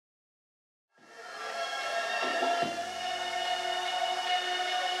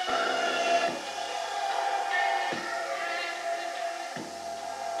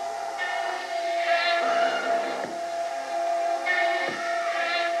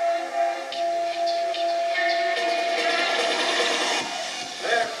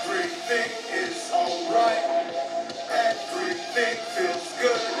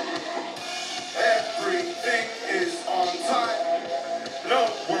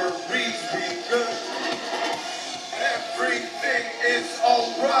worries be good. Everything is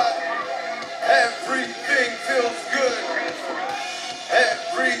alright. Everything feels good.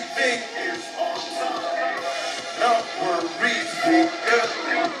 Everything is on time. No worries be good.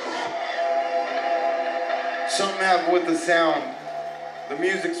 Something happened with the sound. The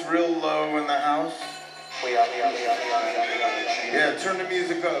music's real low in the house. Yeah, turn the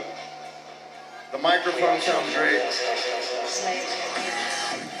music up. The microphone sounds great.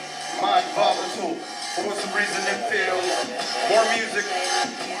 Mind volatile. For some reason it feels. More music.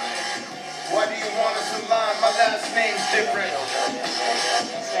 Why do you want us to lie? My last name's different.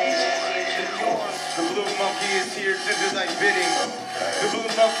 The blue monkey is here to do thy bidding. The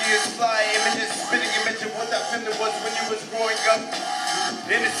blue monkey is fly, images spitting. Imagine what that feeling was when you was growing up.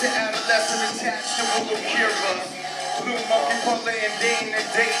 Innocent adolescent attached to what will cure us. Blue monkey parlaying day in and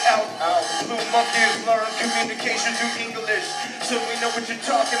day out. Blue monkey has learned communication through English, so we know what you're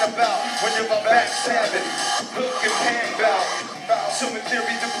talking about when you're about backstabbing, hook and pan bow. So in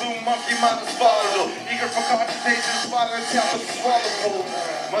theory, the blue monkey mind is volatile, eager for confrontation, spotted a talent swallowful.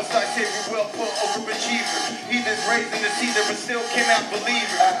 Must I say we well put overachiever, heathens raising the cedar, but still cannot believe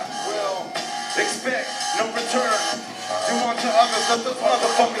it. Well, expect no return. Do unto others, let those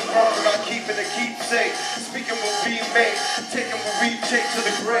motherfuckers burn. We're not keeping a keepsake. Speaking what we make, taking what we take to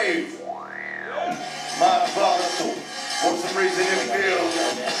the grave. My volatile, for some reason it feels.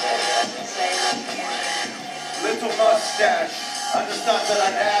 Little mustache, I just thought that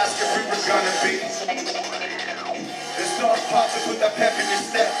I'd ask if we were gonna be. It's dark pop to put that pep in your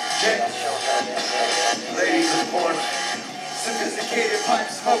step, gents. Ladies, of course. Sophisticated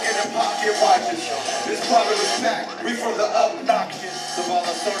pipe smoking and pocket watches. This bottle is packed, we for the obnoxious. Zavala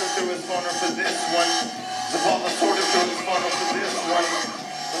sorted through his funnel for this one. Zavala sorted through his funnel for this one.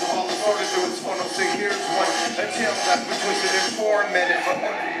 Zavala sorted through his funnel, so here's one. A tail left been twisted and tormented for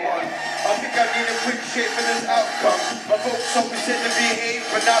everyone. I think I need a quick shape for this outcome. My folks always said to behave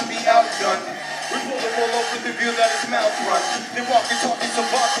but not be outdone. We pull the wool over the view that his mouth runs. They walk and talk in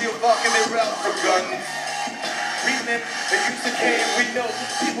Slovakia, and they route for guns. We live in UCK and we know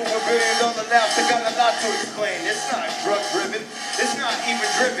people were $1 billion laughs. They got a lot to explain. It's not drug driven, it's not even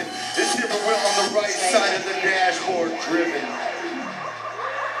driven. It's steering wheel on the right side of the dashboard driven.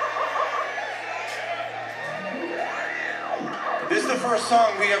 This is the first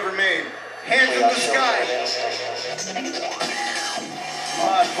song we ever made. Hands in the sky.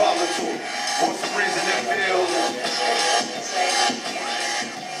 Mind volatile. For some reason it feels.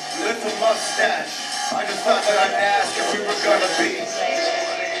 Little mustache. I just thought that I'd ask if we were gonna be.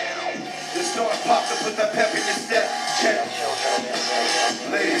 This door pop to put that pep in your step. Check.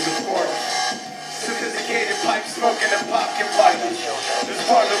 Ladies, of course. Sophisticated pipe smoking and pocket watches. This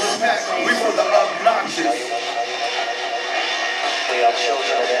parlor was packed, we were the obnoxious. We are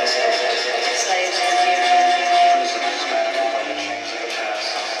children of slaves and prisoners back from the chains of the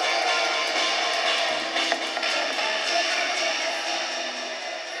past.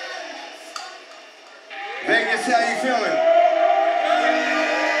 Vegas, how you feeling?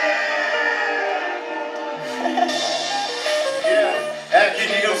 Yeah,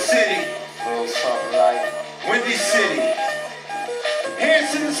 New City. Little something like Windy City.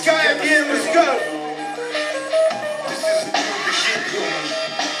 Hands in the sky again, let's go. This is a new beginning.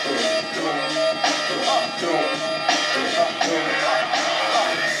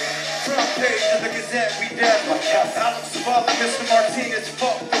 Front page of the Gazette, we dead. Alex Zavala, Mr. Martinez,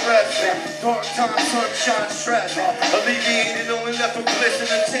 fuck the rest. Dark time, sunshine, stress. Alleviated, only left with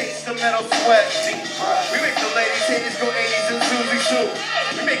glistening taste of metal sweat. We make the ladies haters go 80s and Susie Sue.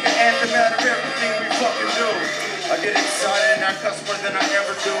 We make an anthem out of everything we fucking do. I get excited and I cuss more than I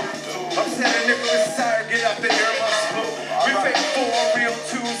ever do. I'm setting Nicholas Sire, get up and hear my spoon. We fake for real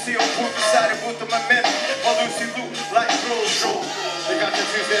too, see a proof inside a booth of my men. While Lucy Lou, like rules, rule. They got the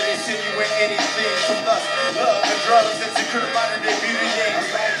truth that insinuate anything from lust, love, and drugs, and secure modern day beauty names.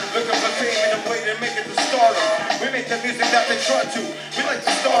 Looking for fame in a way to make it to stardom. We make the music that they try to. We like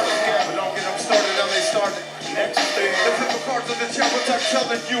to start them, yeah, but don't get them started how they started. Next thing, the flip of cards of the chapel, I'm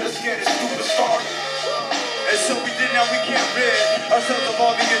telling you, let's get it through the start. And so we did, now we can't rid ourselves of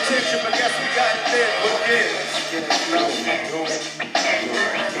all the attention, but guess we got it there, but yeah.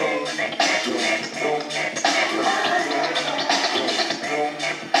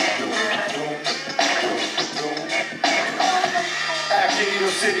 New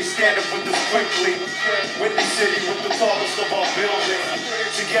City, stand up with us quickly. Windy City with the tallest of all buildings.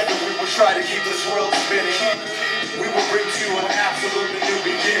 Together we will try to keep this world spinning. We will bring to you an absolutely new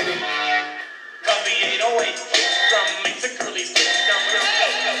beginning. From the 808, drum makes the girlies get dumb.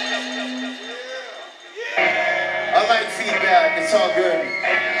 I like feedback, it's all good.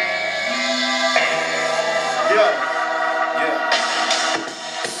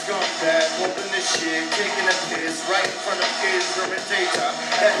 kid, taking a piss right in front of kids during daytime.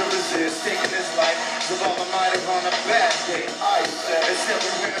 Had to resist taking his life, so all I might have on a bad day. I said, instead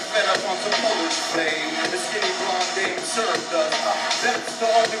we went fed up on some Polish flame. The skinny blonde dame served us. That's the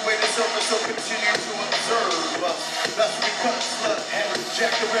only way to serve us, so continue to observe us. Thus we cut, slut, and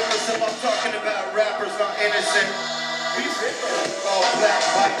Jack the Ripper. So I'm talking about rappers not innocent. We rip all black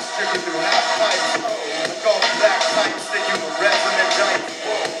pipes, stricken through half pipes. Like all black pipes, sticking with resin and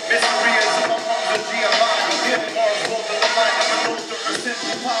dice. Mystery is among homes of Giamatti. Getting Mars, hold to the line, I'm an older or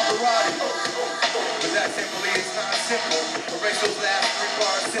simply Pavarotti. But that simply is not simple. Erase those last three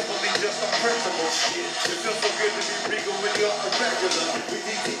bars simply just on principle. Shit, it feels so good to be regal when you're a regular. We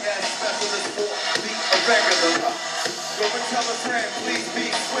DTS specialist for the irregular. Go and tell a friend, please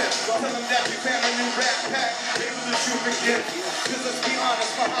be swift. Tell them that you found a new rap pack. Able to shoot for gift. Cause let's be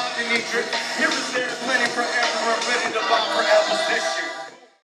honest, mahogany drip. Here is there, plenty for everyone ready to buy for Elvis this year.